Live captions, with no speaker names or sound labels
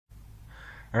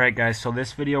Alright guys, so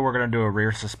this video we're going to do a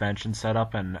rear suspension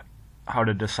setup and how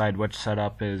to decide which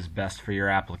setup is best for your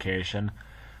application.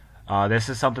 This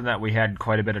is something that we had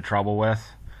quite a bit of trouble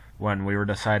with when we were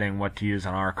deciding what to use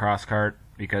on our crosskart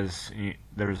because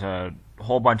there's a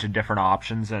whole bunch of different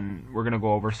options, and we're going to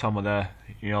go over some of the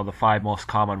 5 most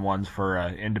common ones for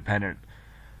independent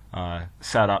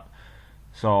setup.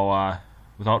 So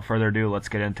without further ado, let's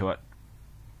get into it.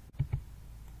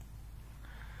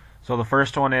 So the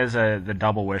first one is the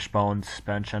double wishbone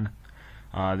suspension.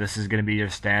 This is going to be your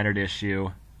standard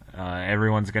issue.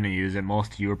 Everyone's going to use it.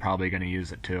 Most of you are probably going to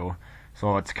use it too.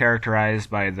 So it's characterized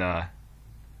by the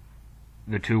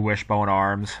 2 wishbone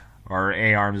arms, or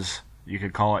A-arms you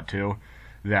could call it too,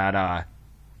 that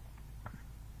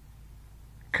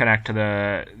connect to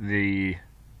the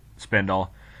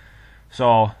spindle.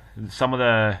 So some of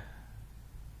the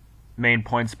main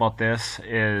points about this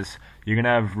is you're gonna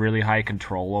have really high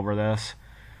control over this.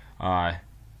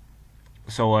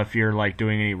 So if you're like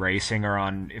doing any racing or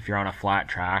if you're on a flat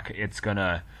track, it's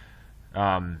gonna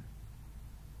you're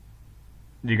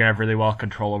gonna have really well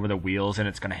control over the wheels, and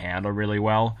it's gonna handle really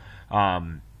well.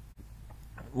 One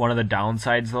of the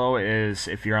downsides though is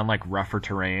if you're on like rougher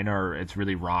terrain or it's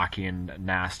really rocky and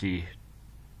nasty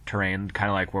terrain, kind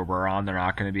of like where we're on, they're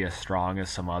not going to be as strong as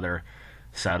some other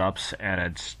setups, and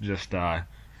it's just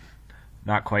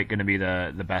not quite going to be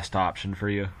the best option for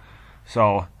you.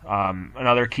 So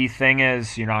another key thing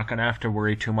is you're not going to have to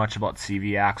worry too much about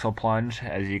CV axle plunge.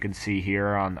 As you can see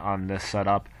here on this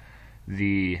setup,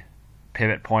 the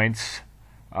pivot points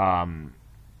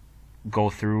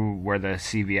go through where the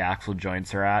CV axle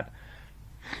joints are at.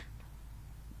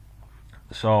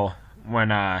 So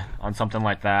when on something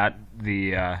like that,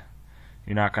 you're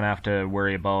not going to have to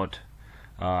worry about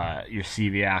your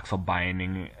CV axle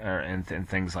binding and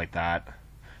things like that.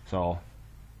 So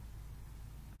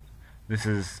this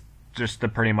is just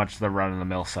pretty much the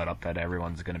run-of-the-mill setup that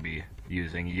everyone's going to be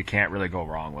using. You can't really go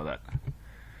wrong with it.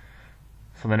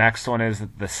 So the next one is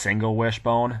the single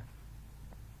wishbone.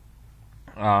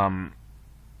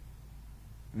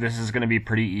 This is going to be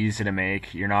pretty easy to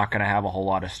make. You're not going to have a whole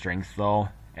lot of strength though,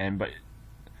 but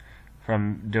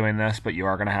from doing this, but you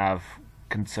are going to have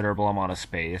considerable amount of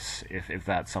space if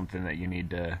that's something that you need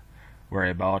to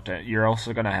worry about. You're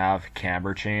also going to have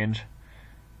camber change.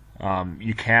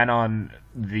 You can on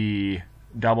the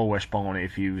double wishbone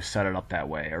if you set it up that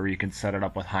way, or you can set it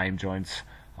up with heim joints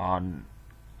on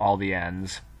all the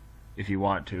ends if you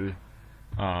want to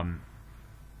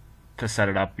set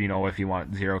it up, if you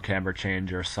want 0 camber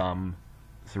change or some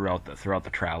throughout the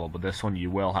travel. But this one you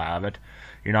will have it.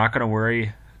 You're not going to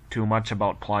worry too much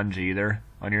about plunge either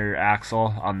on your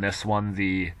axle. On this one,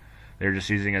 they're just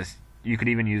using you could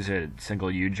even use a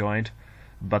single U joint,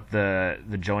 but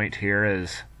the joint here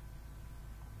is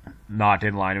not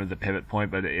in line with the pivot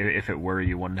point, but if it were,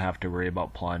 you wouldn't have to worry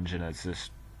about plunge, and it's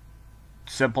just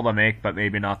simple to make, but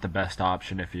maybe not the best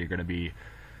option if you're going to be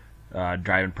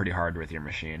driving pretty hard with your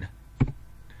machine.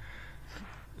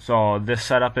 So this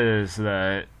setup is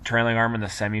the trailing arm and the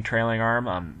semi-trailing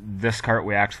arm. This cart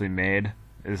we actually made.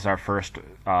 This is our first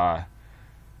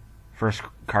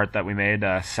cart that we made.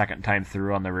 Second time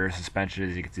through on the rear suspension.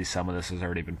 As you can see, some of this has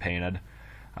already been painted.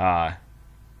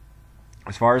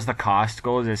 As far as the cost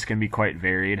goes, this can be quite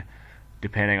varied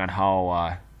depending on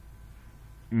how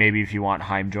maybe if you want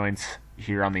heim joints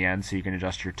here on the end so you can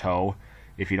adjust your toe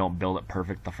if you don't build it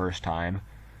perfect the first time.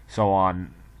 So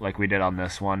like we did on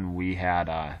this one, we had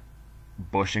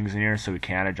bushings in here, so we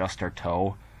can't adjust our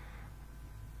toe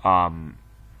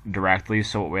directly.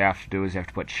 So what we have to do is you have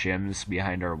to put shims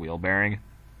behind our wheel bearing.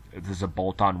 If there's a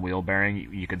bolt-on wheel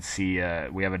bearing, you can see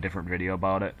we have a different video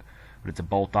about it, but it's a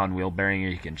bolt-on wheel bearing,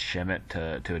 and you can shim it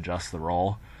to adjust the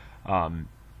roll or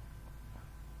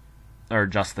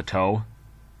adjust the toe.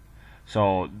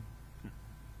 So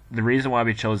the reason why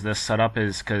we chose this setup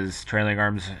is because trailing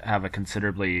arms have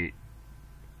considerably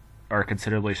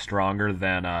stronger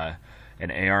than an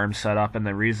A-arm setup, and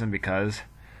the reason because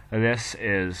of this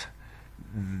is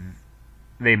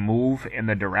they move in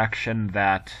the direction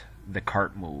that the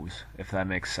cart moves, if that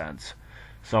makes sense.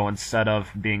 So instead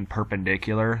of being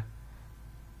perpendicular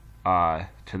to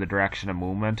the direction of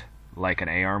movement like an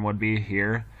A-arm would be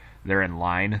here, they're in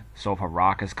line. So if a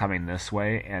rock is coming this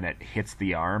way and it hits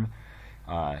the arm,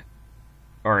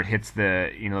 or it hits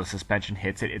the suspension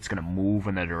hits it, it's going to move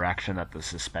in the direction that the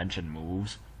suspension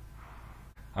moves.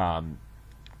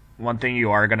 One thing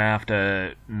you are going to have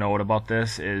to note about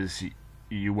this is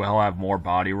you will have more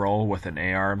body roll with an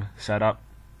A-arm setup,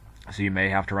 so you may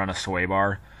have to run a sway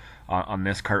bar. On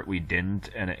this cart we didn't,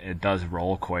 and it does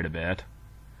roll quite a bit.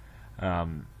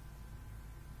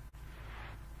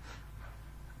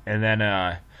 And then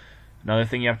another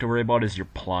thing you have to worry about is your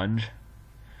plunge.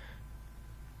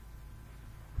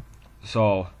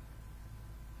 So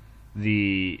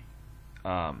the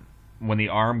when the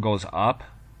arm goes up,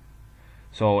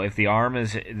 so if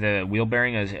the wheel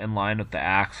bearing is in line with the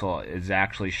axle, is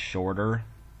actually shorter.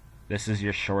 This is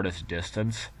your shortest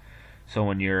distance. So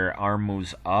when your arm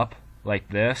moves up like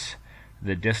this,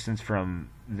 the distance from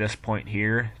this point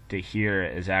here to here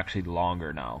is actually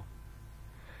longer now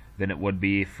than it would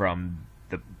be from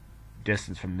the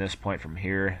distance from this point from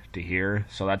here to here.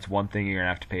 So that's one thing you're going to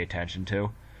have to pay attention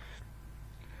to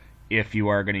if you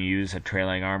are going to use a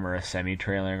trailing arm or a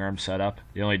semi-trailing arm setup.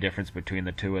 The only difference between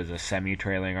the two is a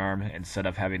semi-trailing arm, instead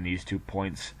of having these 2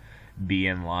 points be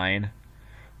in line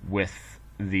with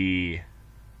the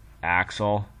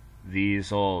axle,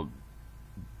 these will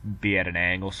be at an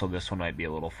angle, so this one might be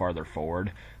a little farther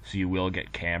forward, so you will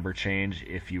get camber change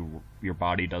if your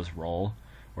body does roll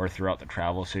or throughout the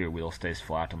travel, so your wheel stays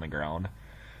flat on the ground.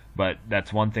 But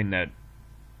that's one thing that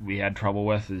we had trouble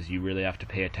with, is you really have to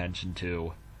pay attention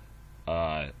to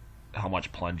how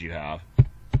much plunge you have.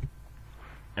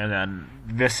 And then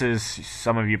this is,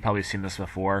 some of you probably seen this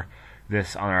before,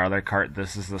 this on our other cart,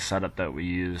 this is the setup that we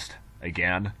used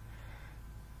again,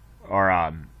 or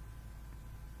on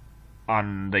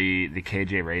the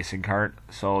KJ racing cart.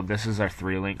 So this is our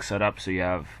 3-link setup, so you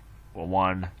have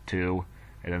 1, 2,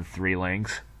 and then 3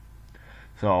 links.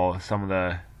 So some of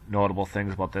the notable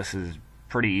things about this is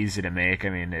pretty easy to make. I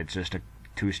mean, it's just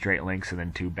 2 straight links and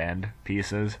then 2 bend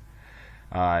pieces.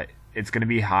 It's going to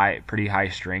be pretty high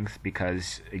strength,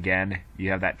 because again,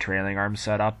 you have that trailing arm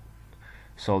set up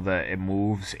so that it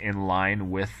moves in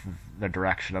line with the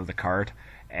direction of the cart,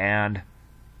 and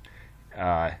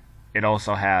it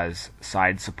also has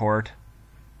side support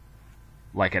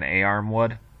like an A-arm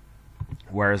would,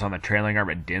 whereas on the trailing arm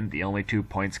it didn't. The only 2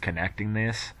 points connecting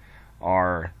this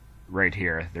are right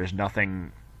here. There's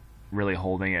nothing really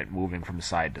holding it moving from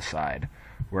side to side,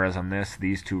 whereas on this,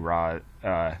 these 2 rod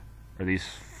or these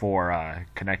 4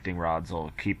 connecting rods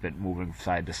will keep it moving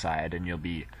side to side, and you'll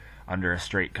be under a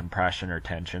straight compression or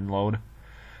tension load.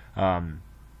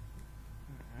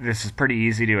 This is pretty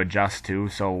easy to adjust to,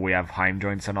 so we have heim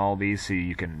joints on all these, so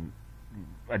you can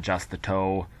adjust the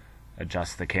toe,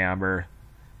 adjust the camber.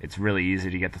 It's really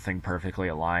easy to get the thing perfectly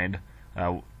aligned.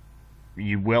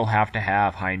 You will have to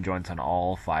have heim joints on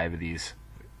all 5 of these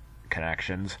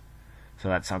connections, so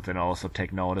that's something to also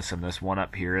take notice, and this one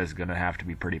up here is going to have to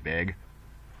be pretty big.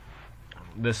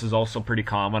 This is also pretty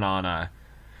common on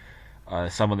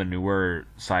some of the newer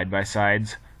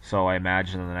side-by-sides, so I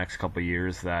imagine in the next couple of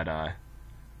years that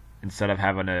instead of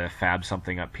having to fab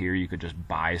something up here, you could just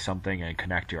buy something and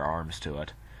connect your arms to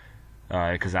it,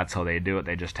 because that's how they do it.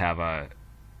 They just have a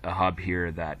hub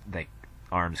here that the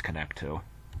arms connect to.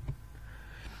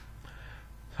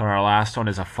 So our last one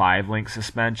is a 5-link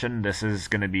suspension. This is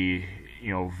going to be,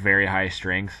 very high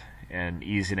strength and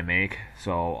easy to make.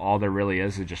 So all there really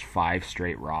is just 5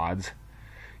 straight rods.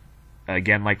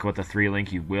 Again, like with the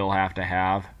 3-link, you will have to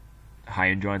have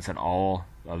heim joints on all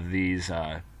of these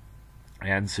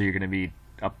ends. So you're going to be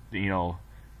up,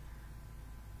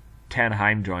 10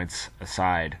 heim joints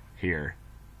aside here.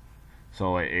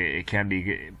 So it can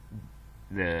be,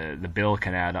 the bill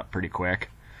can add up pretty quick.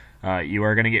 You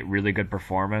are going to get really good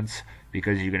performance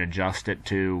because you can adjust it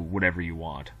to whatever you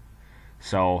want.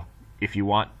 So if you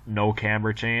want no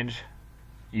camber change,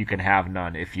 you can have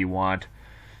none. If you want,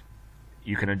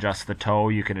 you can adjust the toe,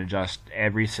 you can adjust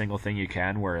every single thing you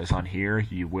can, whereas on here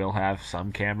you will have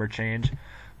some camber change,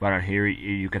 but on here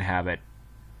you can have it,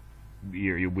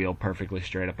 your wheel perfectly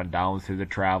straight up and down through the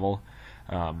travel.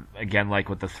 Again, like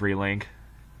with the 3-link,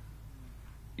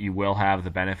 you will have the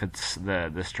benefits,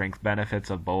 the strength benefits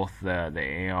of both the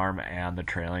A-arm and the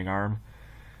trailing arm,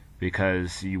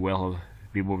 because you will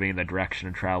be moving in the direction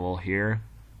of travel here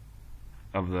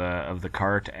of the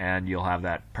cart, and you'll have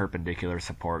that perpendicular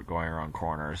support going around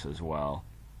corners as well.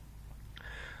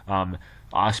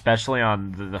 Especially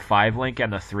on the 5-link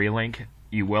and the 3-link,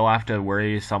 you will have to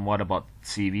worry somewhat about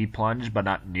CV plunge, but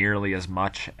not nearly as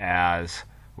much as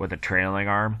with a trailing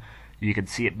arm. You can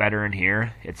see it better in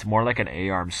here. It's more like an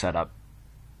A-arm setup,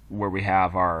 where we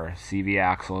have our CV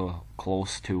axle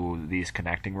close to these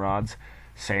connecting rods.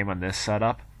 Same on this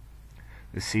setup.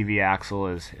 The CV axle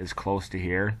is close to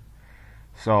here.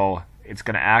 So it's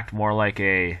going to act more like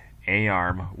a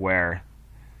A-arm, where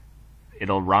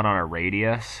it'll run on a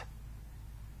radius.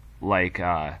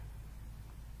 So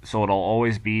it'll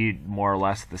always be more or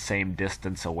less the same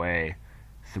distance away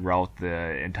throughout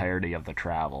the entirety of the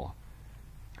travel,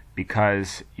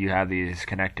 because you have these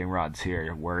connecting rods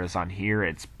here, whereas on here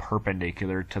it's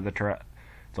perpendicular to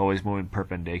it's always moving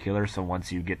perpendicular. So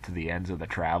once you get to the ends of the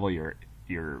travel, your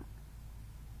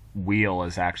wheel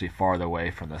is actually farther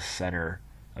away from the center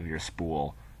of your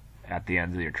spool at the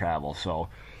ends of your travel. So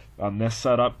on this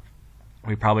setup,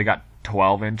 we probably got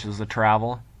 12 inches of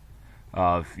travel,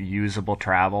 of usable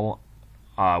travel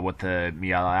with the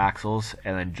Miata axles,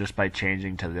 and then just by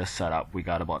changing to this setup, we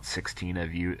got about 16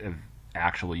 of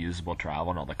actual usable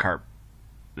travel. Now the cart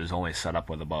is only set up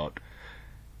with about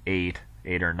 8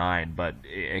 or 9, but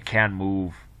it can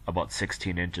move about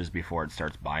 16 inches before it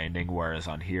starts binding, whereas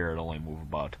on here it'll only move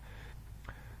about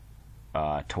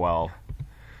 12.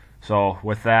 So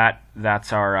with that,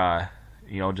 that's our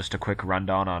just a quick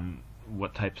rundown on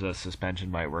what types of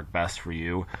suspension might work best for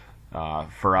you.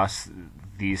 For us,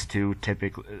 these two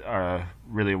typically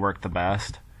really work the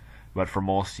best, but for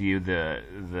most of you,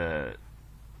 the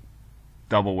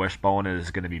double wishbone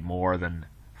is going to be more than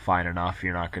fine enough.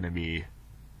 You're not going to be,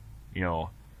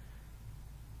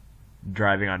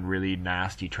 driving on really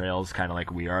nasty trails, kind of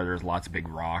like we are. There's lots of big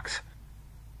rocks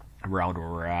around where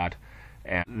we're at,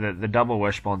 and the double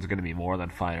wishbone is going to be more than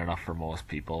fine enough for most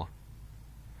people.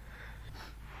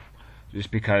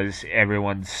 Just because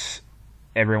everyone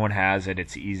has it,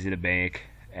 it's easy to make,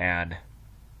 and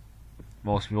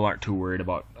most people aren't too worried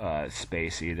about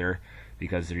space either,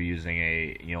 because they're using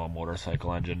a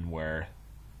motorcycle engine where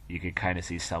you could kind of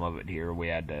see some of it here.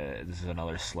 This is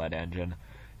another sled engine.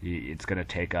 It's going to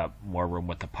take up more room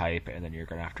with the pipe, and then you're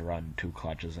going to have to run 2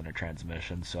 clutches and a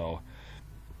transmission. So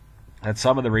that's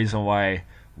some of the reason why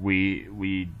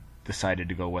we decided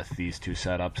to go with these 2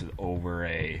 setups over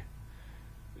a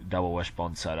double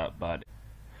wishbone setup. But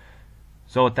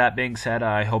so with that being said,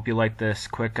 I hope you like this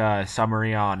quick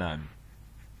summary on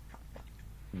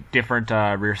different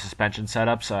rear suspension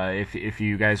setups. If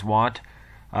you guys want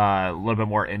a little bit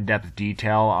more in-depth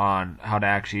detail on how to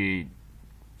actually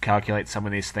calculate some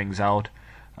of these things out,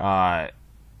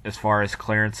 as far as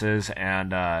clearances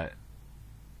and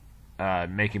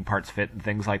making parts fit and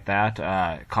things like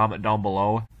that, comment down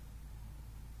below.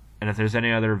 And if there's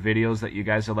any other videos that you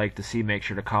guys would like to see, make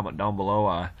sure to comment down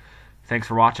below. Thanks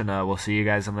for watching. We'll see you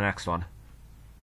guys in the next one.